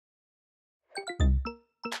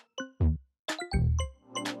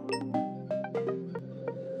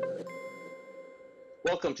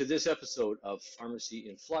Welcome to this episode of Pharmacy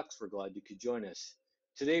in Flux. We're glad you could join us.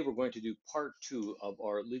 Today we're going to do part 2 of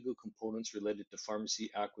our legal components related to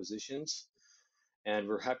pharmacy acquisitions. And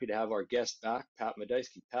we're happy to have our guest back, Pat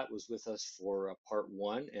Madaisky. Pat was with us for part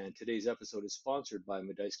 1, and today's episode is sponsored by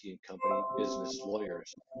Madaisky & Company Business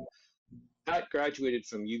Lawyers. Pat graduated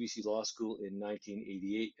from UBC Law School in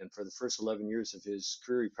 1988, and for the first 11 years of his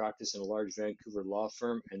career, he practiced in a large Vancouver law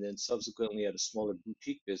firm and then subsequently at a smaller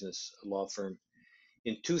boutique business law firm.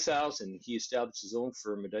 In 2000, he established his own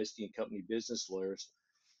firm, Madaisky & Company Business Lawyers,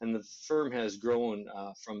 and the firm has grown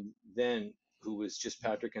from then, who was just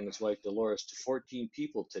Patrick and his wife Dolores, to 14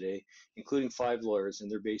 people today, including 5 lawyers, and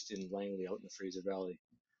they're based in Langley out in the Fraser Valley.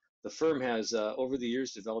 The firm has, over the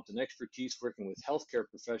years, developed an expertise working with healthcare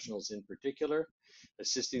professionals in particular,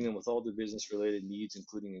 assisting them with all their business-related needs,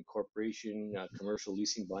 including incorporation, commercial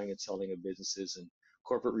leasing, buying and selling of businesses, and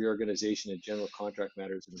corporate reorganization and general contract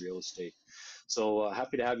matters in real estate. So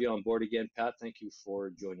happy to have you on board again, Pat. Thank you for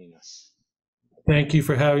joining us. Thank you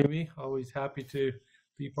for having me. Always happy to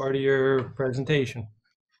be part of your presentation.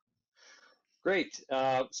 Great.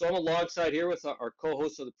 So I'm alongside here with our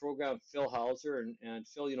co-host of the program, Phil Hauser. And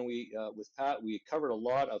Phil, you know, with Pat, we covered a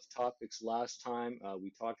lot of topics last time.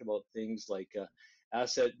 We talked about things like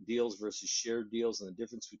asset deals versus shared deals and the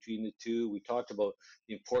difference between the two. We talked about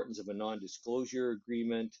the importance of a non-disclosure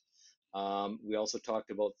agreement. We also talked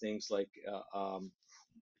about things like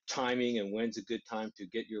timing and when's a good time to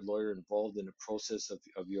get your lawyer involved in the process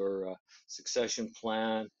of your succession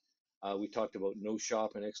plan. We talked about no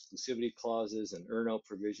shop and exclusivity clauses and earn-out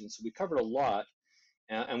provisions. So we covered a lot,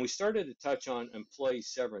 and we started to touch on employee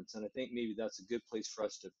severance, and I think maybe that's a good place for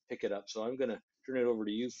us to pick it up. So I'm going to turn it over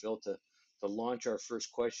to you, Phil, to launch our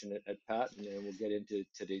first question at Pat, and then we'll get into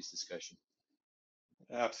today's discussion.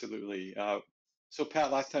 Absolutely. So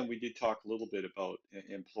Pat, last time we did talk a little bit about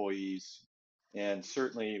employees, and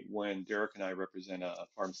certainly when Derek and I represent a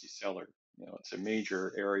pharmacy seller, you know, it's a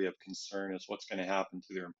major area of concern is what's going to happen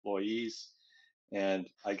to their employees. And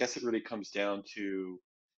I guess it really comes down to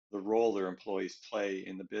the role their employees play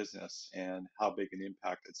in the business and how big an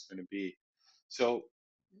impact it's going to be. So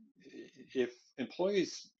if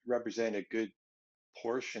employees represent a good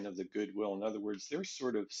portion of the goodwill, in other words, they're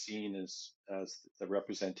sort of seen as the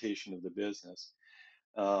representation of the business,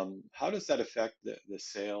 how does that affect the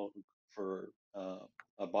sale for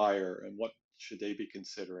a buyer, and what should they be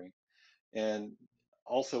considering? And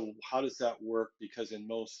also, how does that work? Because in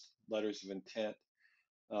most letters of intent,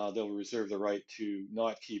 they'll reserve the right to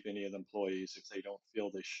not keep any of the employees if they don't feel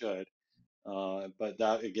they should. But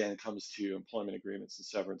that again comes to employment agreements and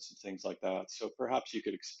severance and things like that. So perhaps you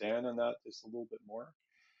could expand on that just a little bit more.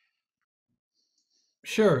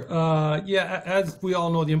 Sure. Yeah, as we all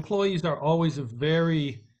know, the employees are always a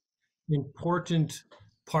very important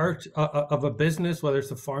part of a business, whether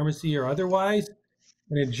it's a pharmacy or otherwise.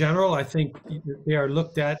 And in general, I think they are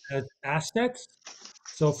looked at as assets.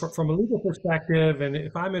 So from a legal perspective, and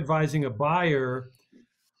if I'm advising a buyer,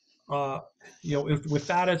 you know, with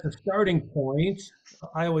that as a starting point,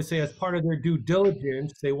 I always say as part of their due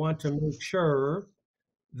diligence, they want to make sure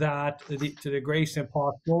that to the greatest extent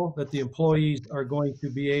possible that the employees are going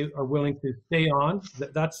to are willing to stay on.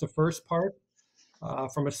 That's the first part.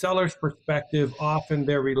 From a seller's perspective, often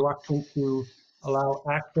they're reluctant to allow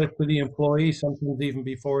access to the employee, sometimes even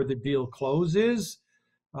before the deal closes.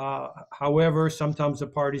 However, sometimes the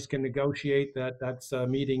parties can negotiate that's a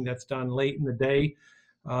meeting that's done late in the day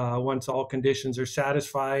once all conditions are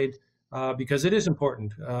satisfied, because it is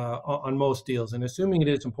important on most deals. And assuming it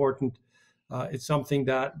is important, it's something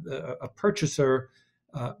that a purchaser,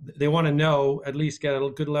 they want to know, at least get a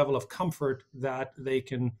good level of comfort that they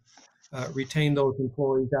can retain those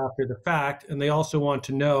employees after the fact. And they also want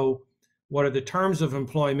to know what are the terms of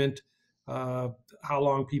employment, how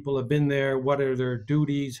long people have been there, what are their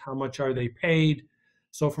duties, how much are they paid.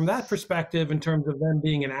 So from that perspective, in terms of them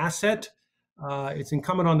being an asset, it's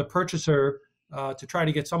incumbent on the purchaser to try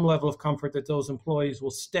to get some level of comfort that those employees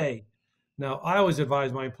will stay. Now, I always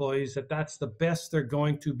advise my employees that that's the best they're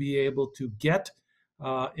going to be able to get.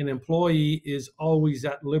 An employee is always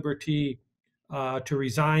at liberty to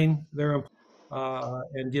resign their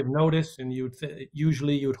and give notice, and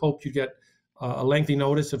usually you would hope you get a lengthy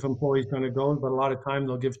notice if employee's going to go, but a lot of time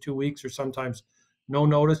they'll give 2 weeks or sometimes no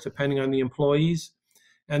notice depending on the employees.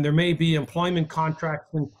 And there may be employment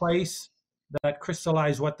contracts in place that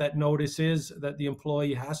crystallize what that notice is that the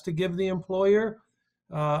employee has to give the employer.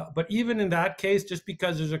 But even in that case, just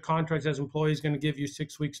because there's a contract that says employee is going to give you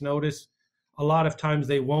 6 weeks notice, a lot of times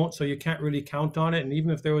they won't, so you can't really count on it. And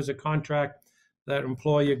even if there was a contract that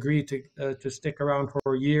employee agreed to stick around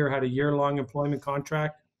for a year, had a year-long employment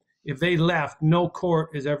contract, if they left, no court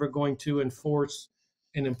is ever going to enforce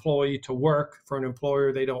an employee to work for an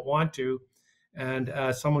employer they don't want to. And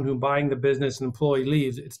as someone who's buying the business, an employee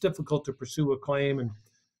leaves, it's difficult to pursue a claim and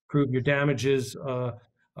prove your damages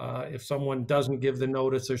if someone doesn't give the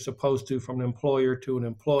notice they're supposed to from an employer to an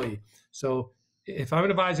employee. So if I'm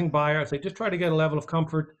an advising buyer, I say just try to get a level of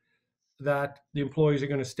comfort that the employees are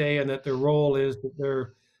going to stay and that their role is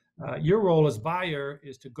that your role as buyer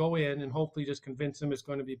is to go in and hopefully just convince them it's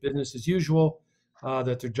going to be business as usual,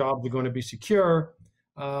 that their jobs are going to be secure,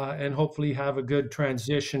 and hopefully have a good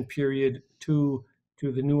transition period to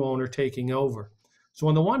the new owner taking over. So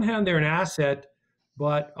on the one hand, they're an asset,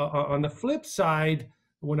 but on the flip side,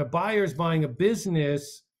 when a buyer is buying a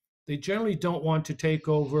business, they generally don't want to take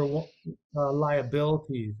over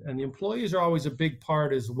liabilities, and the employees are always a big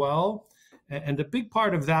part as well. And a big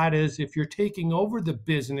part of that is if you're taking over the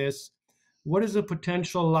business, what is the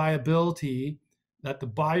potential liability that the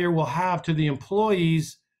buyer will have to the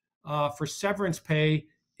employees for severance pay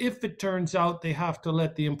if it turns out they have to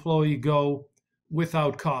let the employee go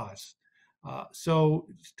without cause? So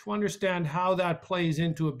to understand how that plays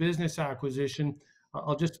into a business acquisition,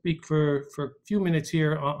 I'll just speak for a few minutes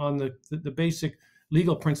here on the basic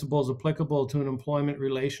legal principles applicable to an employment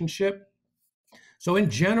relationship. So in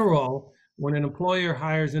general, when an employer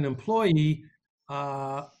hires an employee,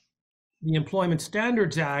 the Employment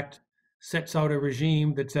Standards Act sets out a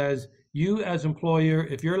regime that says you as employer,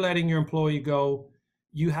 if you're letting your employee go,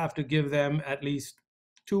 you have to give them at least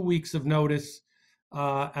 2 weeks of notice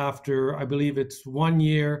after, I believe it's 1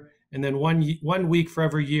 year, and then 1 week for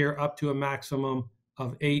every year up to a maximum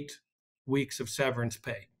of 8 weeks of severance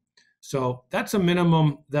pay. So that's a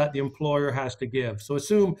minimum that the employer has to give. So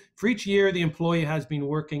assume for each year the employee has been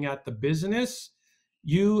working at the business,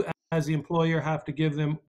 you as the employer have to give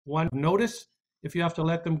them 1 notice if you have to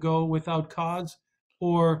let them go without cause,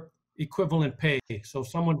 or equivalent pay. So if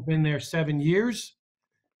someone's been there 7 years,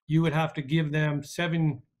 you would have to give them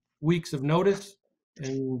 7 weeks of notice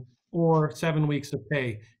or 7 weeks of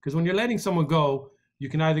pay. Because when you're letting someone go, you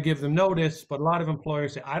can either give them notice, but a lot of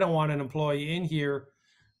employers say, I don't want an employee in here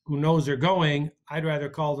who knows they're going. I'd rather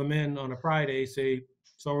call them in on a Friday, say,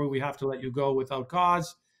 sorry, we have to let you go without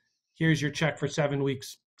cause. Here's your check for 7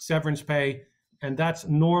 weeks severance pay. And that's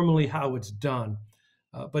normally how it's done.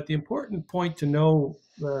 But the important point to know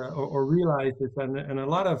or realize is, and a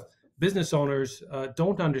lot of business owners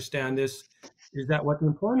don't understand this, is that what the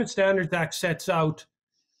Employment Standards Act sets out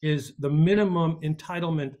is the minimum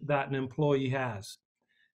entitlement that an employee has.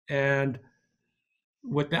 And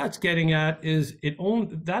what that's getting at is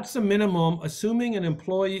that's the minimum, assuming an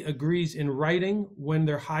employee agrees in writing when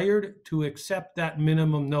they're hired to accept that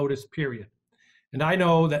minimum notice period. And I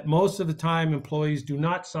know that most of the time employees do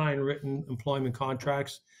not sign written employment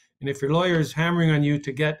contracts. And if your lawyer is hammering on you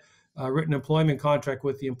to get a written employment contract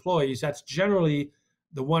with the employees, that's generally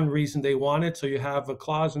the one reason they want it. So you have a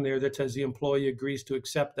clause in there that says the employee agrees to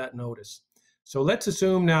accept that notice. So let's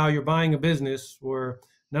assume now you're buying a business where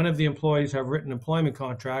none of the employees have written employment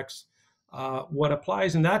contracts. What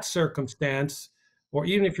applies in that circumstance, or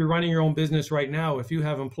even if you're running your own business right now, if you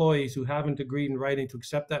have employees who haven't agreed in writing to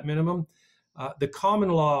accept that minimum, the common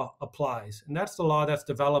law applies. And that's the law that's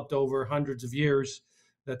developed over hundreds of years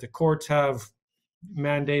that the courts have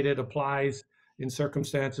mandated applies in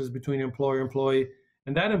circumstances between employer and employee.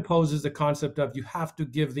 And that imposes the concept of you have to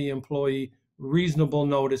give the employee reasonable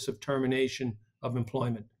notice of termination of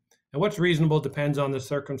employment. And what's reasonable depends on the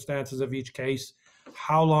circumstances of each case.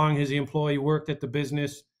 How long has the employee worked at the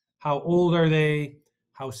business? How old are they?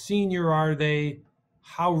 How senior are they?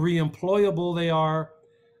 How reemployable they are?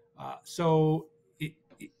 So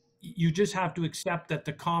you just have to accept that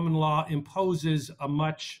the common law imposes a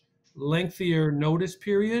much lengthier notice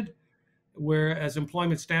period, whereas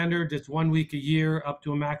employment standard, it's 1 week a year up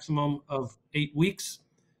to a maximum of 8 weeks.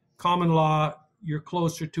 Common law, you're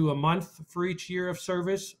closer to a month for each year of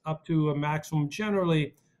service, up to a maximum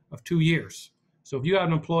generally of 2 years. So if you have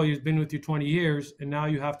an employee who's been with you 20 years and now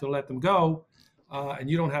you have to let them go, and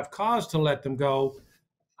you don't have cause to let them go,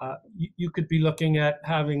 you could be looking at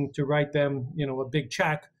having to write them, a big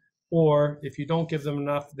check, or if you don't give them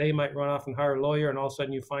enough, they might run off and hire a lawyer, and all of a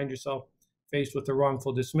sudden you find yourself faced with a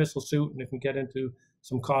wrongful dismissal suit, and it can get into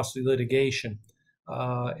some costly litigation.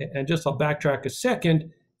 And just I'll backtrack a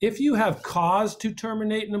second. If you have cause to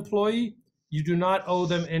terminate an employee, you do not owe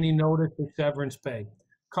them any notice of severance pay.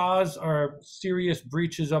 Cause are serious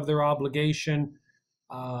breaches of their obligation,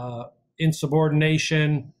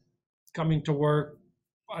 insubordination, coming to work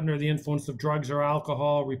under the influence of drugs or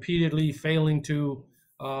alcohol, repeatedly failing to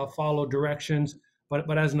follow directions.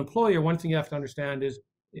 But as an employer, one thing you have to understand is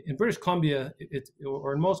in British Columbia,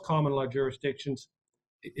 or in most common law jurisdictions,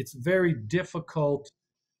 it's very difficult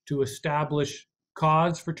to establish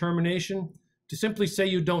cause for termination. To simply say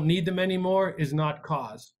you don't need them anymore is not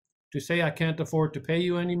cause. To say I can't afford to pay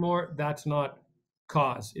you anymore, that's not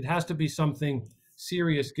cause. It has to be something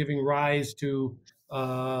serious giving rise to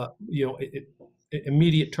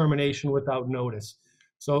immediate termination without notice.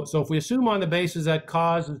 So if we assume on the basis that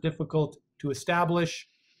cause is difficult to establish,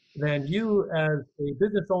 then you as a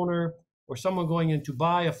business owner or someone going in to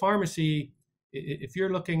buy a pharmacy, if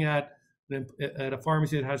you're looking at a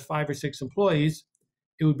pharmacy that has 5 or 6 employees,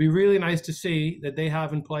 it would be really nice to see that they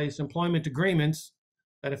have in place employment agreements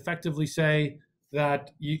that effectively say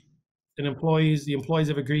that the employees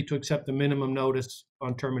have agreed to accept the minimum notice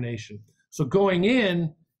on termination. So going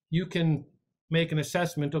in, you can make an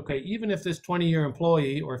assessment, okay, even if this 20-year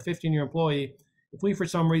employee or 15-year employee, if we for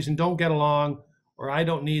some reason don't get along, or I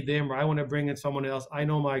don't need them, or I want to bring in someone else, I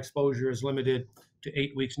know my exposure is limited to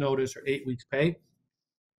 8 weeks notice or 8 weeks pay.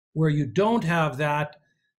 Where you don't have that,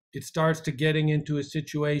 it starts to getting into a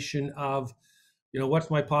situation of,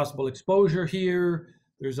 what's my possible exposure here?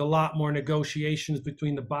 There's a lot more negotiations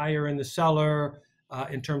between the buyer and the seller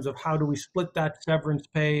in terms of how do we split that severance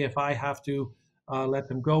pay if I have to let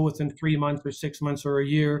them go within 3 months or 6 months or a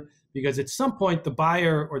year, because at some point the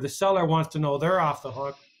buyer or the seller wants to know they're off the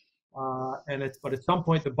hook. But at some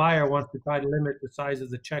point the buyer wants to try to limit the size of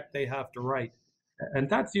the check they have to write. And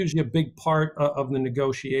that's usually a big part of the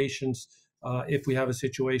negotiations if we have a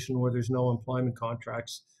situation where there's no employment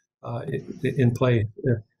contracts in play.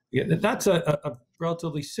 Yeah, that's a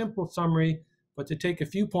relatively simple summary, but to take a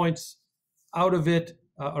few points out of it,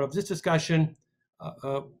 out of this discussion,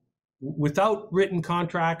 without written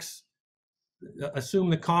contracts, assume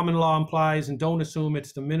the common law implies and don't assume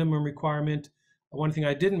it's the minimum requirement. One thing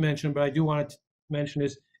I didn't mention, but I do want to mention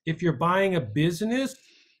is if you're buying a business,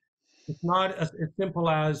 it's not as simple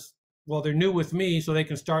as, well, they're new with me, so they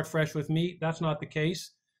can start fresh with me. That's not the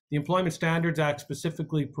case. The Employment Standards Act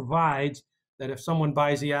specifically provides that if someone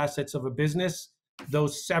buys the assets of a business,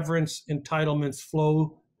 those severance entitlements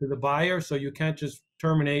flow to the buyer. So you can't just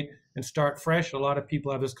terminate and start fresh. A lot of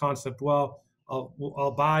people have this concept, well,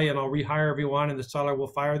 I'll buy and I'll rehire everyone and the seller will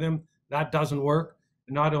fire them. That doesn't work.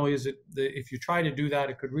 And not only is it, if you try to do that,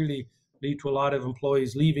 it could really lead to a lot of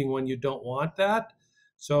employees leaving when you don't want that.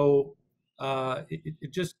 So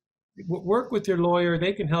just work with your lawyer.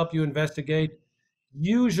 They can help you investigate.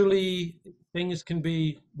 Usually things can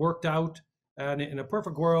be worked out. And in a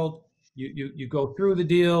perfect world, you go through the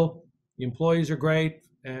deal, the employees are great,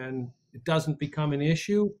 and it doesn't become an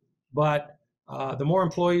issue. But the more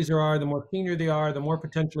employees there are, the more senior they are, the more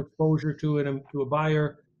potential exposure to a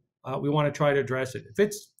buyer. We want to try to address it.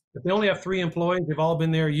 If they only have 3 employees, they've all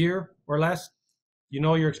been there a year or less,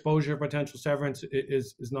 your exposure to potential severance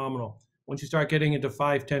is nominal. Once you start getting into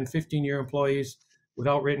 5, 10, 15-year employees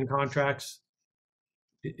without written contracts,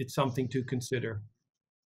 it's something to consider.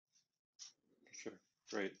 Sure.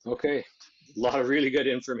 Great. Okay. A lot of really good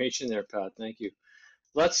information there, Pat. Thank you.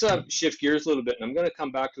 Let's shift gears a little bit, and I'm going to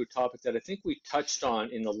come back to a topic that I think we touched on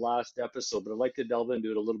in the last episode, but I'd like to delve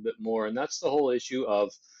into it a little bit more, and that's the whole issue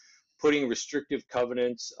of putting restrictive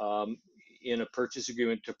covenants in a purchase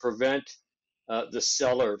agreement to prevent the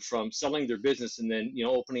seller from selling their business and then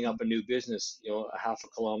opening up a new business a half a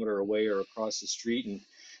kilometer away or across the street,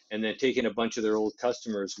 and then taking a bunch of their old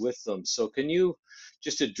customers with them. So can you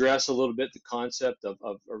just address a little bit the concept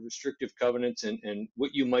of restrictive covenants and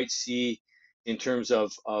what you might see in terms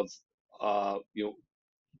of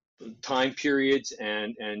time periods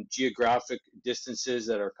and geographic distances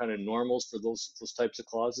that are kind of normals for those types of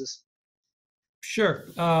clauses? Sure.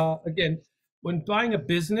 Again, when buying a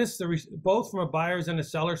business, both from a buyer's and a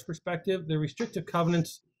seller's perspective, the restrictive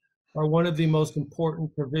covenants are one of the most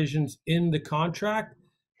important provisions in the contract.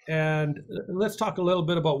 And let's talk a little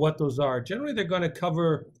bit about what those are. Generally, they're going to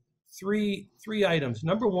cover three items.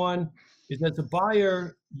 Number one is, as a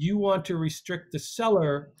buyer, you want to restrict the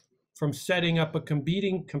seller from setting up a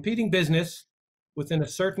competing business within a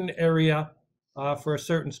certain area for a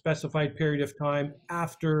certain specified period of time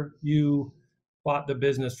after you bought the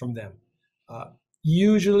business from them.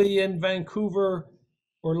 Usually in Vancouver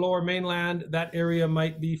or Lower Mainland, that area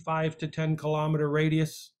might be 5 to 10 kilometer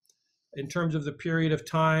radius. In terms of the period of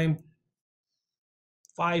time,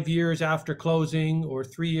 5 years after closing, or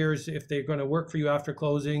 3 years if they're going to work for you after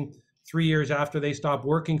closing, 3 years after they stop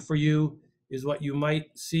working for you is what you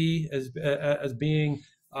might see as being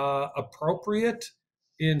appropriate.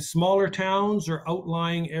 In smaller towns or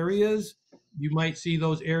outlying areas, you might see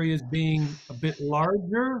those areas being a bit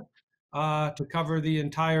larger to cover the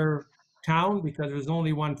entire town, because there's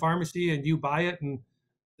only one pharmacy and you buy it and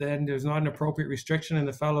then there's not an appropriate restriction, and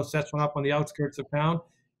the fellow sets one up on the outskirts of town,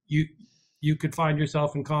 you could find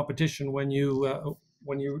yourself in competition when you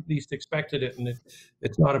least expected it, and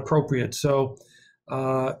it's not appropriate. So,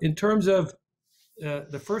 in terms of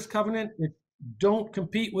the first covenant, don't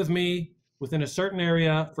compete with me within a certain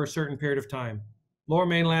area for a certain period of time. Lower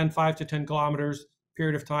Mainland, 5 to 10 kilometers,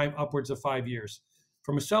 period of time upwards of 5 years.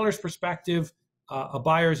 From a seller's perspective, a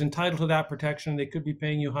buyer is entitled to that protection. They could be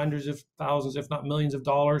paying you hundreds of thousands, if not millions of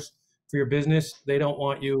dollars for your business. They don't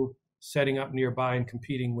want you setting up nearby and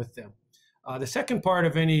competing with them. The second part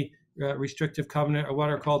of any restrictive covenant are what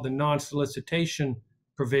are called the non-solicitation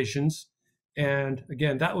provisions. And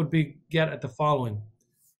again, that would get at the following.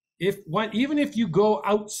 Even if you go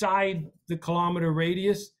outside the kilometer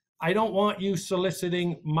radius, I don't want you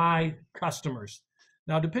soliciting my customers.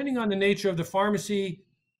 Now, depending on the nature of the pharmacy,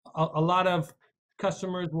 a lot of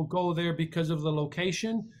customers will go there because of the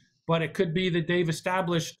location, but it could be that they've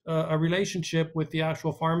established a relationship with the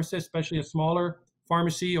actual pharmacist, especially a smaller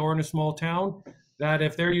pharmacy or in a small town, that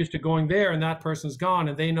if they're used to going there and that person's gone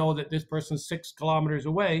and they know that this person's 6 kilometers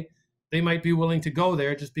away, they might be willing to go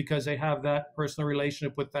there just because they have that personal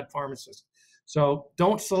relationship with that pharmacist. So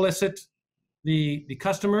don't solicit the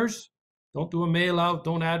customers. Don't do a mail out.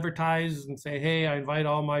 Don't advertise and say, hey, I invite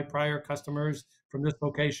all my prior customers from this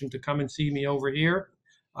location to come and see me over here.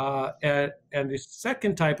 And the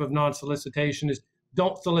second type of non-solicitation is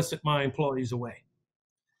don't solicit my employees away.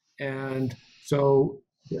 And so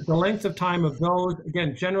the length of time of those,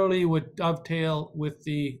 again, generally would dovetail with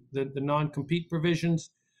the non-compete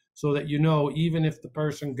provisions, so that even if the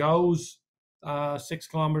person goes 6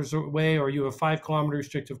 kilometers away, or you have 5 kilometer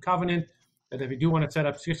restrictive covenant, that if you do want to set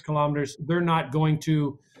up 6 kilometers, they're not going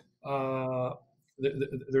to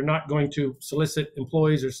solicit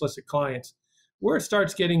employees or solicit clients. Where it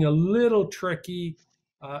starts getting a little tricky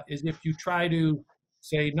is if you try to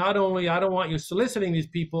say, not only I don't want you soliciting these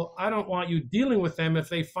people, I don't want you dealing with them if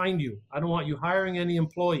they find you. I don't want you hiring any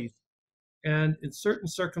employees. And in certain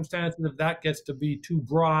circumstances, if that gets to be too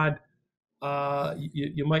broad,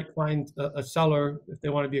 you might find a seller, if they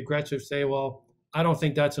want to be aggressive, say, well, I don't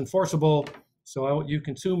think that's enforceable, so you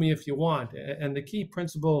can sue me if you want. And the key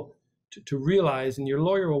principle to realize, and your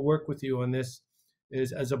lawyer will work with you on this,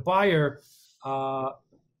 is as a buyer,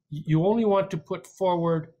 you only want to put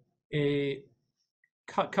forward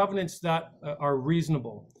covenants that are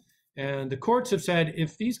reasonable. And the courts have said,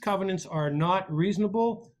 if these covenants are not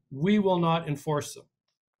reasonable, we will not enforce them.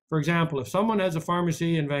 For example, if someone has a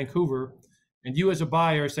pharmacy in Vancouver and you as a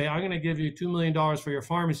buyer say, I'm going to give you $2 million for your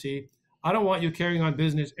pharmacy, I don't want you carrying on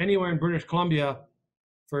business anywhere in British Columbia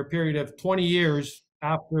for a period of 20 years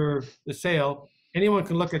after the sale, anyone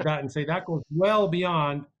can look at that and say that goes well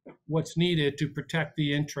beyond what's needed to protect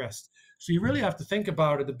the interest. So you really have to think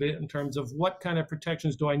about it a bit in terms of what kind of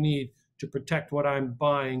protections do I need to protect what I'm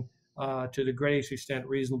buying to the greatest extent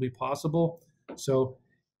reasonably possible. So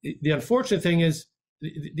the unfortunate thing is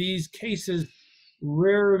these cases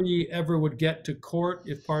rarely ever would get to court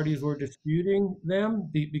if parties were disputing them,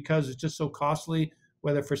 because it's just so costly,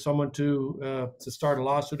 whether for someone to start a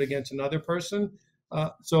lawsuit against another person.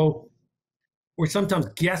 So we're sometimes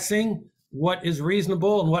guessing what is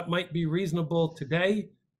reasonable and what might be reasonable today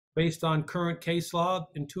based on current case law.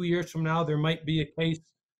 In 2 years from now, there might be a case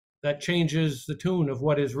that changes the tune of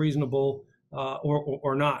what is reasonable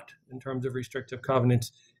or not in terms of restrictive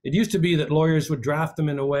covenants. It used to be that lawyers would draft them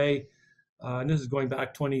in a way, and this is going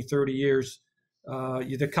back 20, 30 years,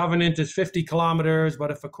 the covenant is 50 kilometers, but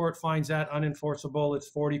if a court finds that unenforceable, it's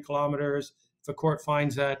 40 kilometers. If a court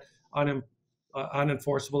finds that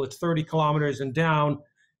unenforceable, it's 30 kilometers and down.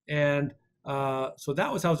 And so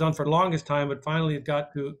that was how it was done for the longest time, but finally it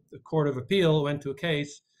got to the Court of Appeal, went to a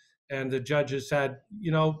case, and the judges said,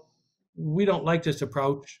 we don't like this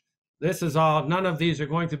approach. This is none of these are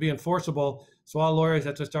going to be enforceable. So all lawyers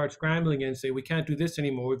have to start scrambling and say, we can't do this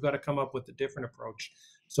anymore. We've got to come up with a different approach.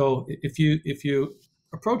 So if you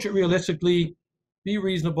approach it realistically, be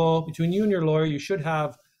reasonable between you and your lawyer, you should be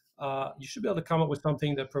able to come up with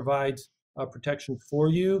something that provides protection for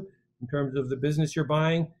you in terms of the business you're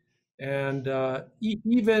buying. And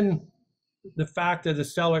even the fact that the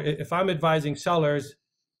seller, if I'm advising sellers,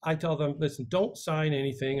 I tell them, listen, don't sign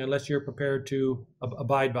anything unless you're prepared to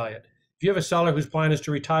abide by it. If you have a seller whose plan is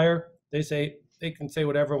to retire, they can say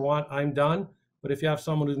whatever they want, I'm done. But if you have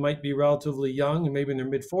someone who might be relatively young and maybe in their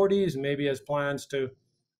mid-40s and maybe has plans to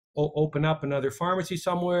open up another pharmacy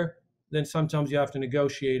somewhere, then sometimes you have to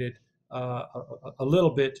negotiate it a little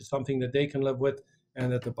bit to something that they can live with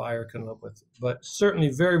and that the buyer can live with. But certainly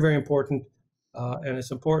very, very important. And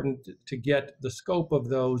it's important to get the scope of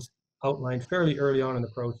those outlined fairly early on in the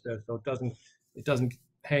process, so it doesn't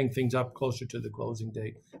hang things up closer to the closing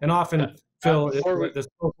date. And often, Pat, Phil, before we the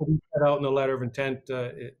scope will be set out in the letter of intent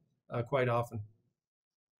quite often.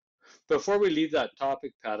 before we leave that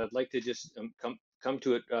topic, Pat, I'd like to just come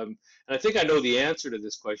to it. And I think I know the answer to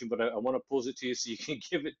this question, but I want to pose it to you so you can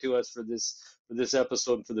give it to us for this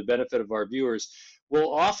episode and for the benefit of our viewers. We'll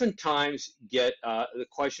oftentimes get the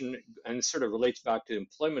question, and it sort of relates back to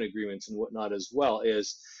employment agreements and whatnot as well,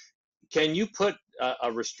 is can you put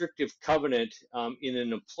a restrictive covenant in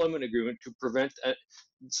an employment agreement to prevent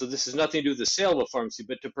so this has nothing to do with the sale of a pharmacy,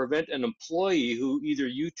 but to prevent an employee who either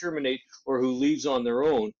you terminate or who leaves on their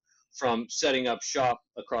own from setting up shop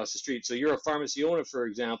across the street. So you're a pharmacy owner, for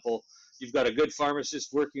example, you've got a good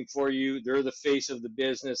pharmacist working for you, they're the face of the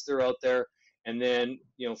business, they're out there, and then,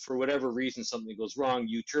 you know, for whatever reason something goes wrong,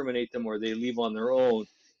 you terminate them or they leave on their own.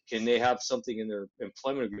 Can they have something in their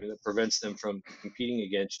employment agreement that prevents them from competing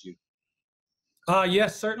against you?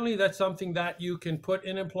 Yes, certainly that's something that you can put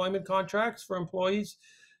in employment contracts for employees.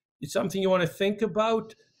 It's something you want to think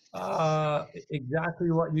about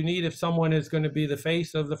exactly what you need if someone is going to be the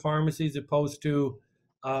face of the pharmacy as opposed to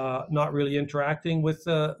not really interacting with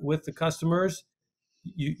the customers.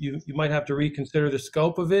 You might have to reconsider the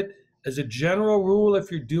scope of it. As a general rule,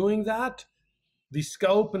 if you're doing that, the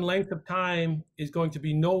scope and length of time is going to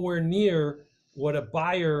be nowhere near what a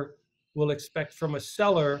buyer will expect from a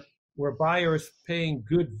seller, where a buyer is paying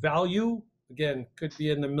good value. Again, could be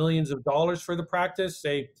in the millions of dollars for the practice,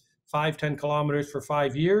 say 5-10 kilometers for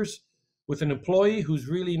 5 years, with an employee who's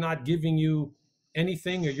really not giving you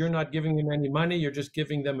anything, or you're not giving them any money, you're just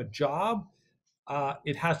giving them a job.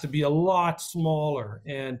 It has to be a lot smaller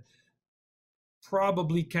and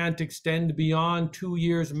probably can't extend beyond 2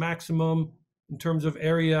 years maximum in terms of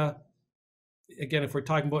area. Again, if we're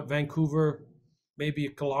talking about Vancouver, maybe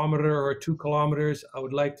a kilometer or 2 kilometers. I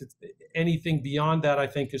would like to, anything beyond that, I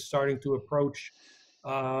think, is starting to approach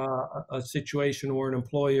a situation where an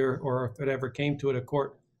employer, or if it ever came to it, a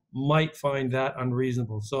court might find that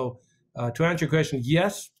unreasonable. So to answer your question,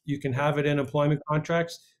 yes, you can have it in employment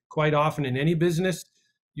contracts. Quite often in any business,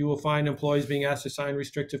 you will find employees being asked to sign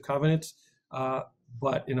restrictive covenants.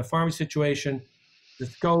 But in a pharmacy situation, the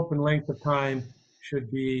scope and length of time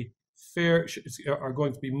should be fair, are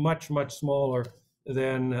going to be much, much smaller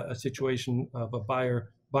than a situation of a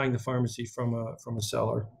buyer buying the pharmacy from a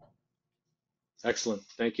seller. Excellent,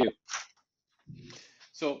 thank you.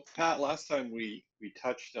 So Pat, last time we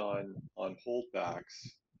touched on holdbacks,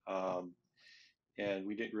 and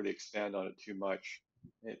we didn't really expand on it too much.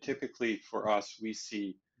 And typically for us, we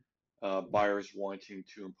see buyers wanting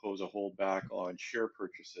to impose a holdback on share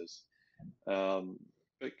purchases.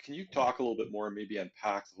 But can you talk a little bit more, maybe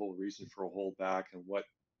unpack the whole reason for a holdback and what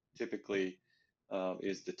typically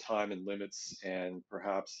is the time and limits and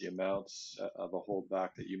perhaps the amounts of a holdback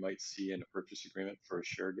that you might see in a purchase agreement for a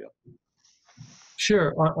share deal?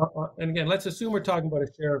 Sure. And again, let's assume we're talking about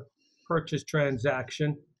a share purchase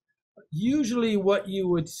transaction. Usually what you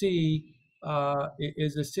would see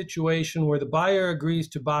is a situation where the buyer agrees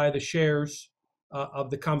to buy the shares of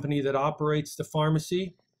the company that operates the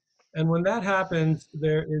pharmacy. And when that happens,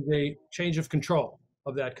 there is a change of control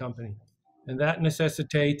of that company. And that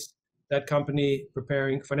necessitates that company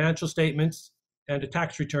preparing financial statements and a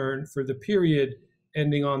tax return for the period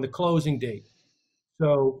ending on the closing date.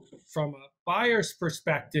 So from a buyer's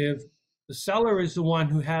perspective, the seller is the one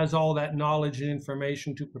who has all that knowledge and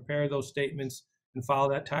information to prepare those statements and file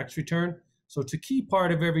that tax return. So it's a key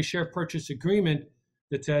part of every share purchase agreement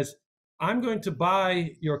that says, I'm going to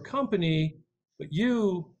buy your company, but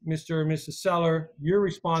you, Mr. or Mrs. Seller, you're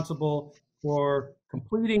responsible for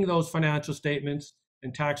completing those financial statements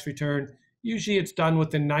and tax return. Usually it's done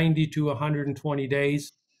within 90 to 120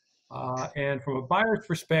 days. And from a buyer's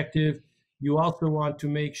perspective, you also want to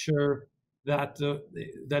make sure that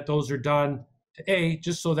that those are done to A,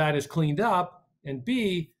 just so that is cleaned up, and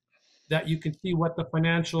B, that you can see what the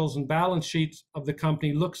financials and balance sheets of the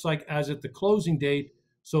company looks like as at the closing date,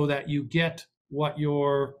 so that you get what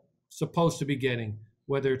you're supposed to be getting,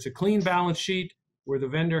 whether it's a clean balance sheet where the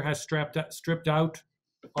vendor has stripped out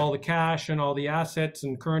all the cash and all the assets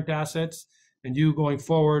and current assets, and you going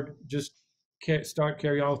forward just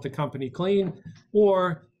carry on with the company clean,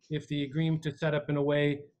 or if the agreement is set up in a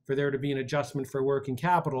way for there to be an adjustment for working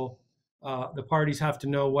capital, the parties have to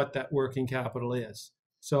know what that working capital is.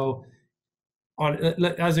 So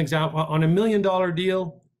as an example, on $1 million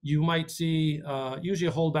deal, you might see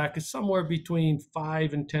usually a holdback is somewhere between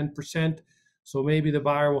 5 and 10%. So maybe the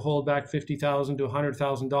buyer will hold back $50,000 to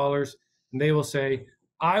 $100,000, and they will say,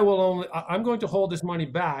 I'm going to hold this money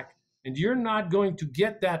back, and you're not going to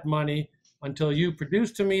get that money until you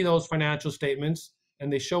produce to me those financial statements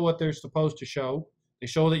and they show what they're supposed to show. They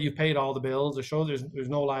show that you paid all the bills. They show there's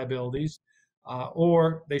no liabilities,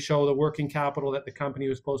 or they show the working capital that the company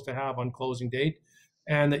was supposed to have on closing date,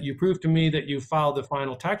 and that you prove to me that you filed the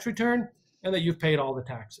final tax return and that you've paid all the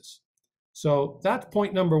taxes. So that's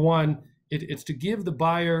point number one. It's to give the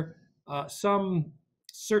buyer some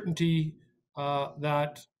certainty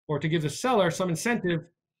or to give the seller some incentive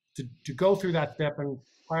to go through that step and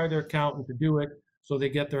hire their accountant to do it so they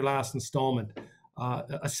get their last installment.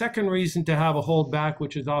 A second reason to have a holdback,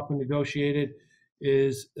 which is often negotiated,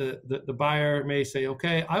 is the buyer may say,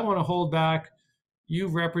 okay, I want to hold back.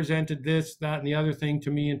 You've represented this, that, and the other thing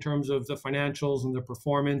to me in terms of the financials and the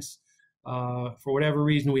performance. For whatever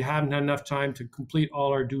reason, we haven't had enough time to complete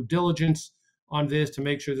all our due diligence on this to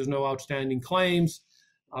make sure there's no outstanding claims.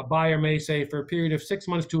 A buyer may say, for a period of 6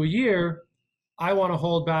 months to a year, I want to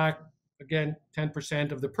hold back, again,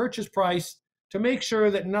 10% of the purchase price to make sure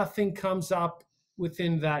that nothing comes up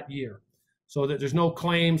within that year, so that there's no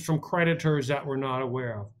claims from creditors that we're not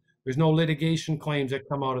aware of. There's no litigation claims that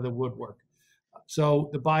come out of the woodwork. So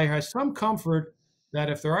the buyer has some comfort that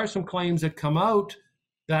if there are some claims that come out,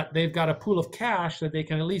 that they've got a pool of cash that they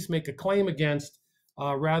can at least make a claim against,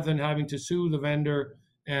 rather than having to sue the vendor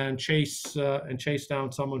and chase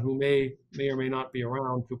down someone who may or may not be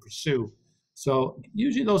around to pursue. So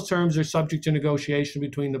usually those terms are subject to negotiation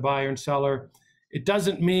between the buyer and seller. It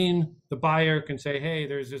doesn't mean the buyer can say, hey,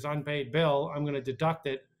 there's this unpaid bill, I'm going to deduct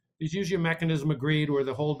it. There's usually a mechanism agreed where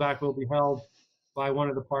the holdback will be held by one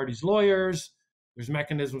of the parties' lawyers. There's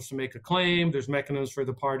mechanisms to make a claim. There's mechanisms for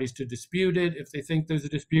the parties to dispute it if they think there's a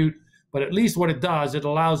dispute. But at least what it does, it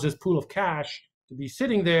allows this pool of cash to be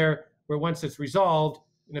sitting there where once it's resolved,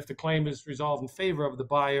 and if the claim is resolved in favor of the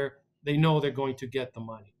buyer, they know they're going to get the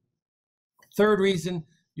money. Third reason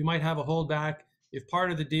you might have a holdback, if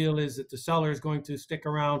part of the deal is that the seller is going to stick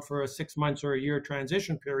around for a 6 months or a year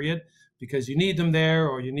transition period because you need them there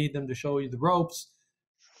or you need them to show you the ropes,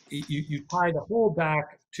 you tie the holdback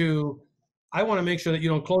to, I want to make sure that you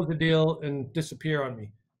don't close the deal and disappear on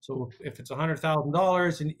me. So if it's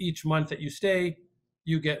 $100,000 and each month that you stay,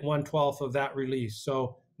 you get 1/12 of that release.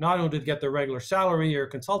 So not only do they get their regular salary or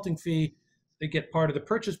consulting fee, they get part of the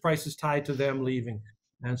purchase prices tied to them leaving.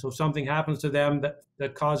 And so if something happens to them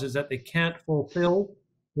that causes that they can't fulfill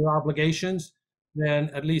their obligations, then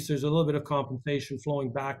at least there's a little bit of compensation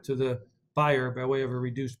flowing back to the buyer by way of a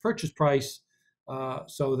reduced purchase price,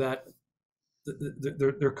 so that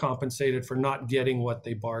they're compensated for not getting what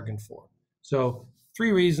they bargained for. So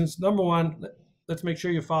 3 reasons. Number 1, let's make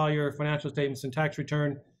sure you file your financial statements and tax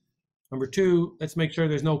return. Number 2, let's make sure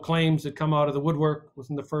there's no claims that come out of the woodwork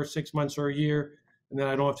within the first 6 months or a year, and then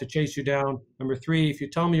I don't have to chase you down. Number 3, if you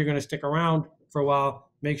tell me you're going to stick around for a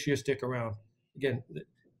while, make sure you stick around. Again,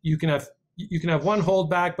 you can have one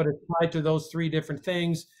holdback, but it's tied to those 3 different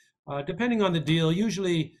things. Depending on the deal,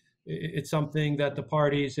 usually it's something that the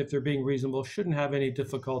parties, if they're being reasonable, shouldn't have any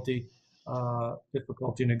difficulty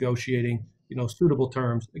negotiating, suitable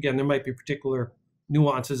terms. Again, there might be particular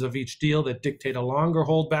nuances of each deal that dictate a longer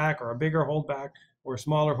holdback or a bigger holdback or a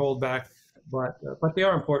smaller holdback, but they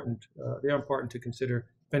are important. They are important to consider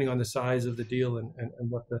depending on the size of the deal and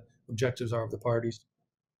what the objectives are of the parties.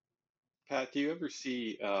 Pat, do you ever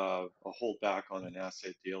see a holdback on an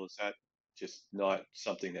asset deal? Is that just not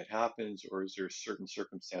something that happens, or is there certain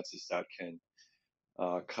circumstances that can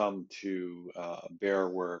come to bear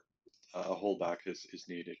where a holdback is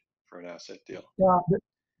needed for an asset deal? Yeah,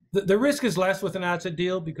 the risk is less with an asset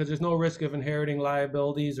deal because there's no risk of inheriting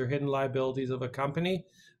liabilities or hidden liabilities of a company.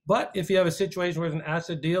 But if you have a situation where it's an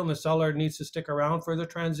asset deal and the seller needs to stick around for the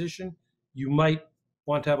transition, you might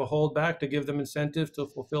want to have a holdback to give them incentive to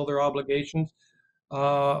fulfill their obligations.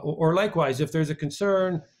 Or likewise, if there's a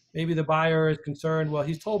concern, maybe the buyer is concerned, well,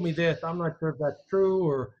 he's told me this, I'm not sure if that's true,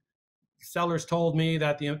 or sellers told me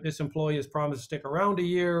that this employee has promised to stick around a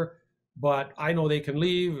year, but I know they can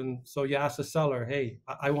leave. And so you ask the seller, hey,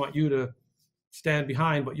 I want you to stand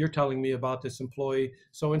behind what you're telling me about this employee.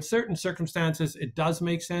 So in certain circumstances, it does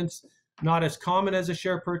make sense. Not as common as a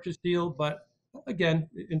share purchase deal, but again,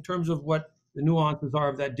 in terms of what the nuances are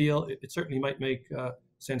of that deal, it certainly might make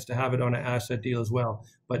sense to have it on an asset deal as well.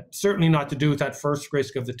 But certainly not to do with that first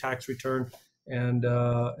risk of the tax return and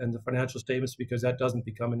the financial statements, because that doesn't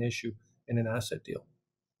become an issue in an asset deal.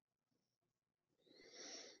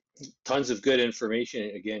 Tons of good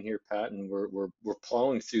information again here, Pat, and we're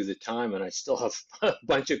plowing through the time, and I still have a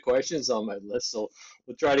bunch of questions on my list, so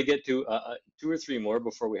we'll try to get to 2 or 3 more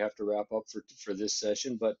before we have to wrap up for this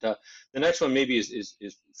session. But the next one maybe is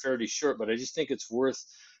fairly short, but I just think it's worth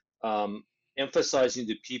emphasizing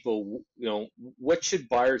to people, what should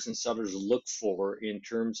buyers and sellers look for in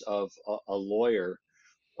terms of a lawyer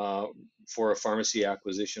for a pharmacy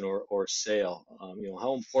acquisition or sale?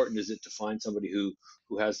 How important is it to find somebody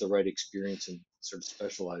who has the right experience and sort of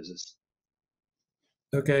specializes?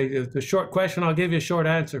 Okay, the short question, I'll give you a short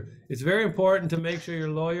answer. It's very important to make sure your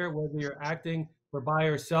lawyer, whether you're acting for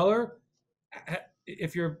buyer or seller,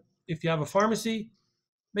 if you have a pharmacy,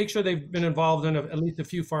 make sure they've been involved in at least a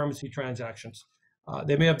few pharmacy transactions.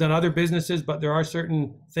 They may have done other businesses, but there are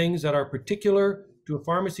certain things that are particular to a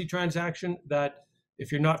pharmacy transaction that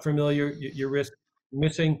if you're not familiar, you risk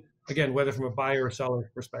missing, again, whether from a buyer or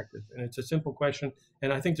seller perspective. And it's a simple question.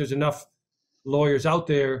 And I think there's enough lawyers out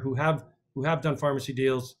there who have done pharmacy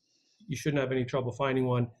deals. You shouldn't have any trouble finding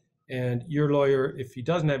one. And your lawyer, if he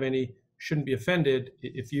doesn't have any, shouldn't be offended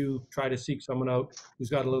if you try to seek someone out who's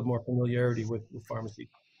got a little more familiarity with pharmacy.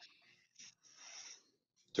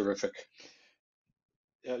 Terrific.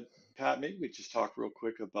 Pat, maybe we just talk real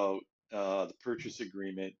quick about the purchase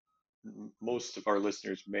agreement. Most of our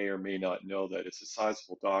listeners may or may not know that it's a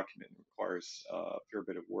sizable document and requires a fair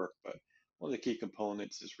bit of work, but one of the key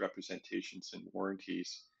components is representations and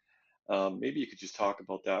warranties. Maybe you could just talk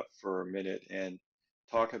about that for a minute and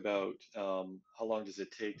talk about how long does it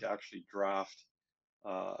take to actually draft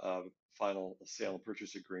a final sale and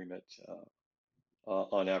purchase agreement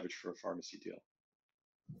on average for a pharmacy deal.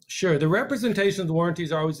 Sure. The representations and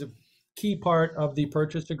warranties are always a key part of the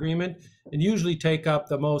purchase agreement and usually take up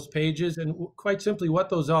the most pages. And quite simply, what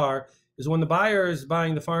those are is when the buyer is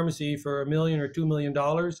buying the pharmacy for $1 million or $2 million,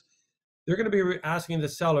 they're going to be asking the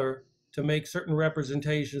seller to make certain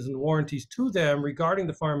representations and warranties to them regarding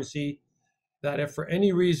the pharmacy that if for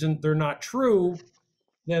any reason they're not true,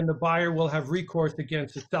 then the buyer will have recourse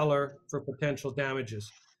against the seller for potential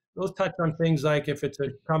damages. Those touch on things like if it's a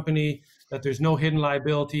company that there's no hidden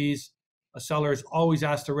liabilities, a seller is always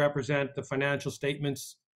asked to represent the financial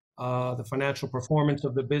statements, the financial performance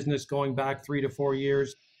of the business going back 3 to 4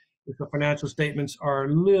 years. If the financial statements are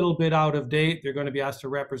a little bit out of date, they're going to be asked to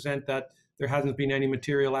represent that there hasn't been any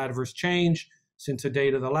material adverse change since the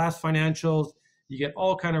date of the last financials. You get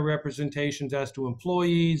all kind of representations as to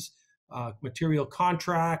employees, material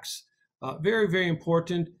contracts, very, very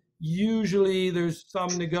important. Usually there's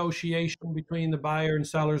some negotiation between the buyer and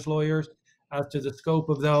seller's lawyers as to the scope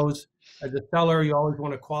of those. As a seller, you always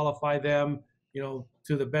want to qualify them, to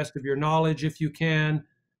the best of your knowledge if you can.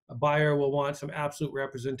 A buyer will want some absolute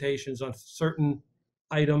representations on certain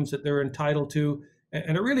items that they're entitled to.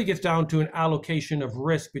 And it really gets down to an allocation of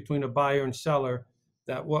risk between a buyer and seller,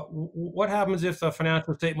 that what happens if the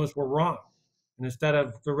financial statements were wrong? And instead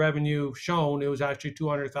of the revenue shown, it was actually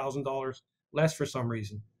 $200,000 less for some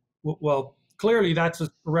reason. Well, clearly that's a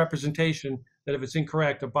representation that if it's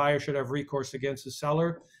incorrect, a buyer should have recourse against the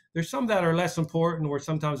seller. There's some that are less important where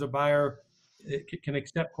sometimes a buyer can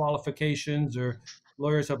accept qualifications, or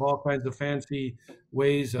lawyers have all kinds of fancy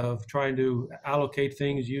ways of trying to allocate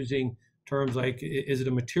things using terms like, is it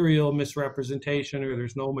a material misrepresentation, or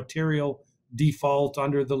there's no material default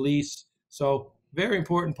under the lease. So very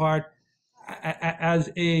important part.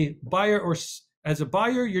 As a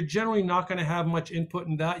buyer, you're generally not going to have much input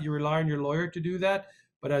in that. You rely on your lawyer to do that.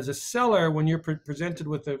 But as a seller, when you're presented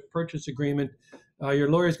with a purchase agreement, your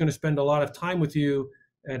lawyer is going to spend a lot of time with you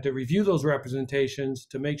and to review those representations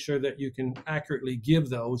to make sure that you can accurately give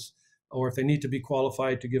those, or if they need to be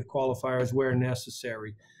qualified, to give qualifiers where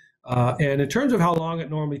necessary. And in terms of how long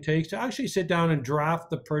it normally takes to actually sit down and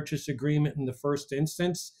draft the purchase agreement in the first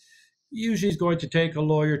instance, usually it's going to take a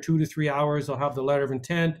lawyer 2 to 3 hours. They'll have the letter of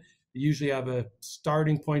intent. They usually have a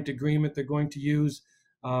starting point agreement they're going to use,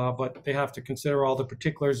 but they have to consider all the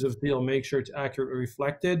particulars of the deal, make sure it's accurately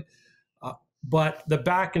reflected. But the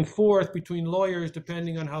back and forth between lawyers,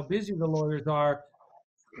 depending on how busy the lawyers are,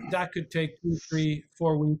 that could take 2, 3,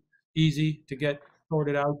 4 weeks easy to get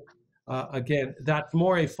sorted out. Again, that's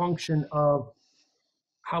more a function of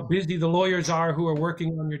how busy the lawyers are who are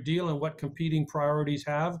working on your deal and what competing priorities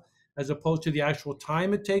have, as opposed to the actual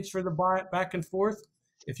time it takes for the back and forth.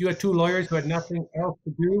 If you had 2 lawyers who had nothing else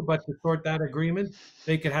to do but to sort that agreement,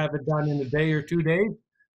 they could have it done in a day or 2 days,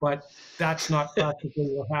 but that's not practically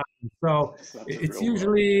what happens. So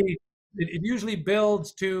it usually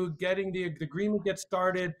builds to getting the agreement gets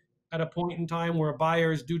started at a point in time where a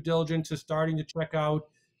buyer's due diligence is starting to check out.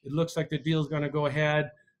 It looks like the deal is going to go ahead,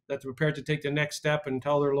 that they're prepared to take the next step and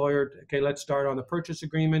tell their lawyer, okay, let's start on the purchase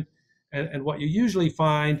agreement. And what you usually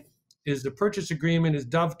find is the purchase agreement is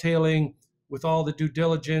dovetailing with all the due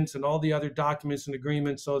diligence and all the other documents and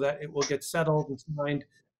agreements so that it will get settled and signed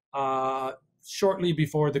shortly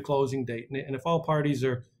before the closing date. And if all parties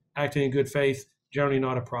are acting in good faith, generally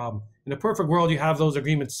not a problem. In a perfect world, you have those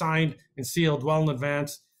agreements signed and sealed well in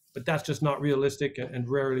advance, but that's just not realistic and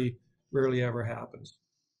rarely ever happens.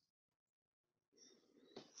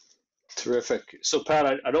 Terrific. So,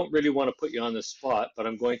 Pat, I don't really want to put you on the spot, but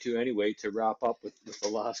I'm going to anyway to wrap up with the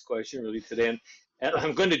last question really today. And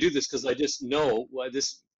I'm going to do this because I just know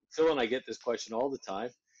this. Phil and I get this question all the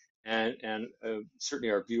time, and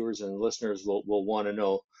certainly our viewers and listeners will want to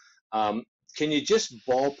know. Can you just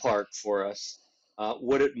ballpark for us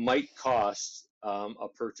what it might cost a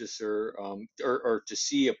purchaser or to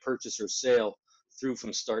see a purchase or sale through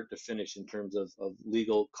from start to finish in terms of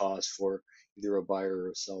legal costs for either a buyer or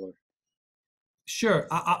a seller? Sure.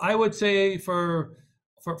 I would say for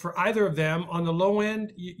either of them, on the low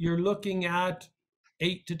end, you're looking at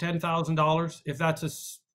 $8,000 to $10,000. If that's a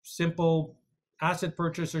simple asset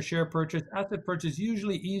purchase or share purchase, asset purchase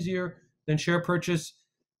usually easier than share purchase.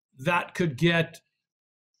 That could get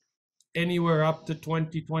anywhere up to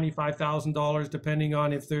 $20,000 to $25,000, depending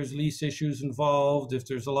on if there's lease issues involved, if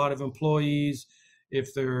there's a lot of employees,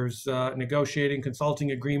 if there's negotiating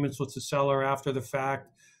consulting agreements with the seller after the fact.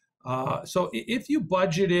 So if you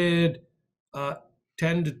budgeted $10,000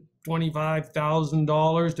 to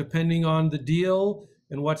 $25,000, depending on the deal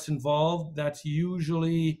and what's involved, that's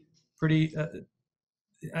usually pretty.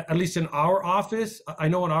 At least in our office, I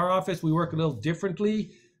know in our office we work a little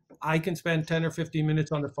differently. I can spend 10 or 15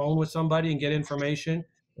 minutes on the phone with somebody and get information,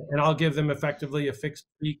 and I'll give them effectively a fixed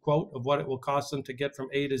fee quote of what it will cost them to get from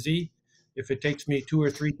A to Z. If it takes me 2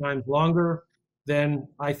 or 3 times longer than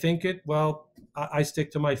I think it, well, I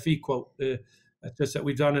stick to my fee quote. It's just that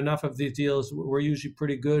we've done enough of these deals. We're usually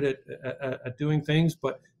pretty good at doing things,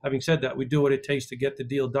 but having said that, we do what it takes to get the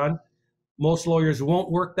deal done. Most lawyers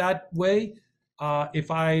won't work that way.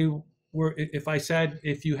 If I said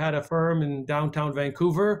if you had a firm in downtown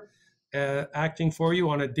Vancouver acting for you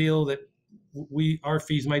on a deal that our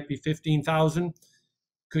fees might be $15,000,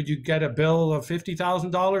 could you get a bill of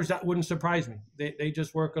 $50,000? That wouldn't surprise me. They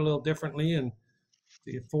just work a little differently, and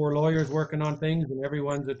the 4 lawyers working on things, and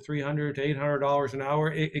everyone's at $300 to $800 an hour.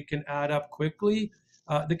 It can add up quickly.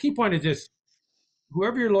 The key point is this: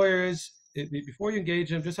 whoever your lawyer is, before you engage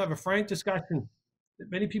them, just have a frank discussion.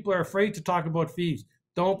 Many people are afraid to talk about fees.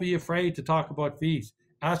 Don't be afraid to talk about fees.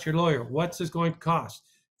 Ask your lawyer, what's this going to cost?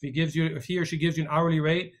 If he or she gives you an hourly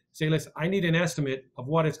rate, say, listen, I need an estimate of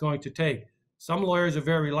what it's going to take. Some lawyers are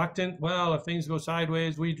very reluctant. Well, if things go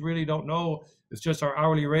sideways, we really don't know. It's just our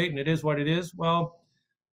hourly rate and it is what it is. Well,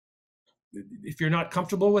 if you're not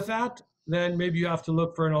comfortable with that, then maybe you have to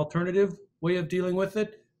look for an alternative way of dealing with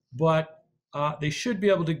it. But they should be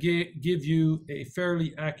able to give you a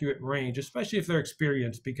fairly accurate range, especially if they're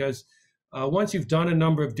experienced, because once you've done a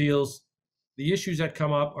number of deals, the issues that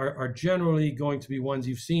come up are generally going to be ones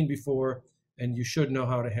you've seen before and you should know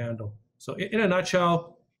how to handle. So in a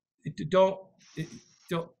nutshell, don't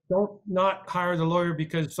not hire the lawyer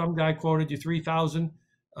because some guy quoted you $3,000.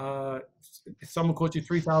 If someone quotes you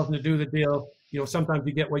 $3,000 to do the deal, sometimes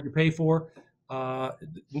you get what you pay for.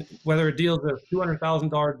 Whether a deal is a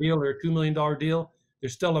 $200,000 deal or a $2 million deal,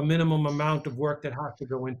 there's still a minimum amount of work that has to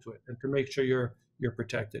go into it, and to make sure you're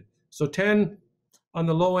protected. So 10 on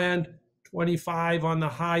the low end, 25 on the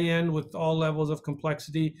high end, with all levels of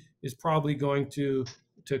complexity, is probably going to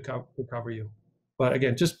cover you. But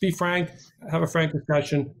again, just be frank, have a frank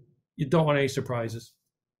discussion. You don't want any surprises.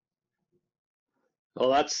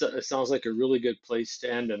 Well, it sounds like a really good place to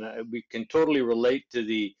end, and we can totally relate to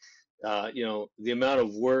the amount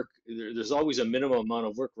of work. There's always a minimum amount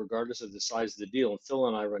of work, regardless of the size of the deal. And Phil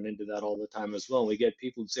and I run into that all the time as well. And we get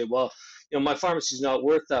people who say, "Well, my pharmacy's not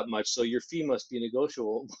worth that much, so your fee must be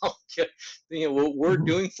negotiable." Well, what we're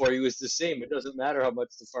doing for you is the same. It doesn't matter how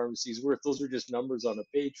much the pharmacy's worth. Those are just numbers on a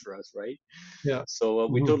page for us, right? Yeah. So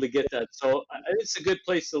we totally get that. So it's a good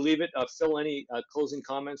place to leave it. Phil, any closing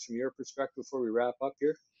comments from your perspective before we wrap up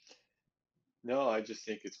here? No, I just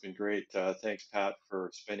think it's been great. Thanks, Pat,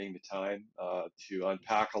 for spending the time to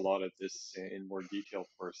unpack a lot of this in more detail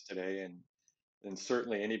for us today. And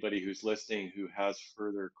certainly anybody who's listening who has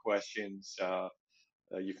further questions,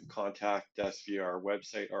 you can contact us via our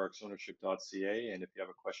website, rxownership.ca. And if you have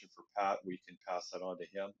a question for Pat, we can pass that on to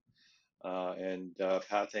him.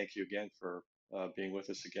 Pat, thank you again for being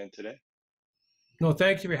with us again today. No,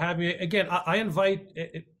 thank you for having me. Again, I invite,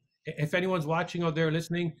 if anyone's watching out there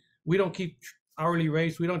listening, we don't keep hourly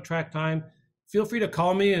rates. We don't track time. Feel free to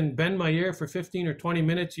call me and bend my ear for 15 or 20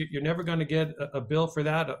 minutes. You're never going to get a bill for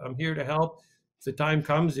that. I'm here to help. If the time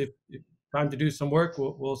comes, if time to do some work,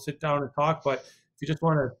 we'll sit down and talk. But if you just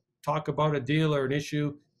want to talk about a deal or an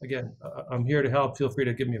issue, again, I'm here to help. Feel free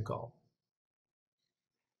to give me a call.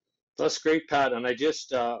 That's great, Pat. And I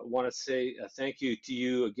just want to say thank you to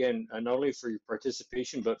you again, not only for your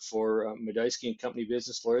participation, but for Madaisky and Company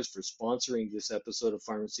Business Lawyers for sponsoring this episode of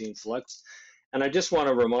Pharmacy in Flux. And I just want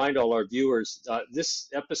to remind all our viewers, this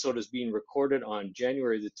episode is being recorded on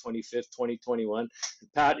January the 25th, 2021.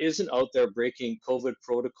 Pat isn't out there breaking COVID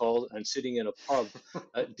protocol and sitting in a pub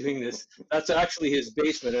doing this. That's actually his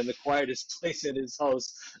basement and the quietest place in his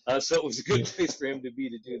house. So it was a good place for him to be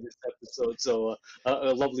to do this episode. So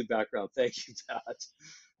a lovely background. Thank you, Pat.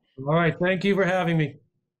 All right. Thank you for having me.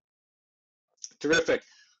 Terrific.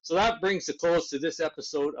 So that brings the close to this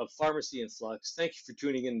episode of Pharmacy in Flux. Thank you for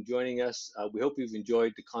tuning in and joining us. We hope you've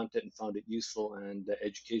enjoyed the content and found it useful and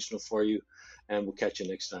educational for you. And we'll catch you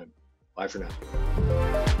next time. Bye for now.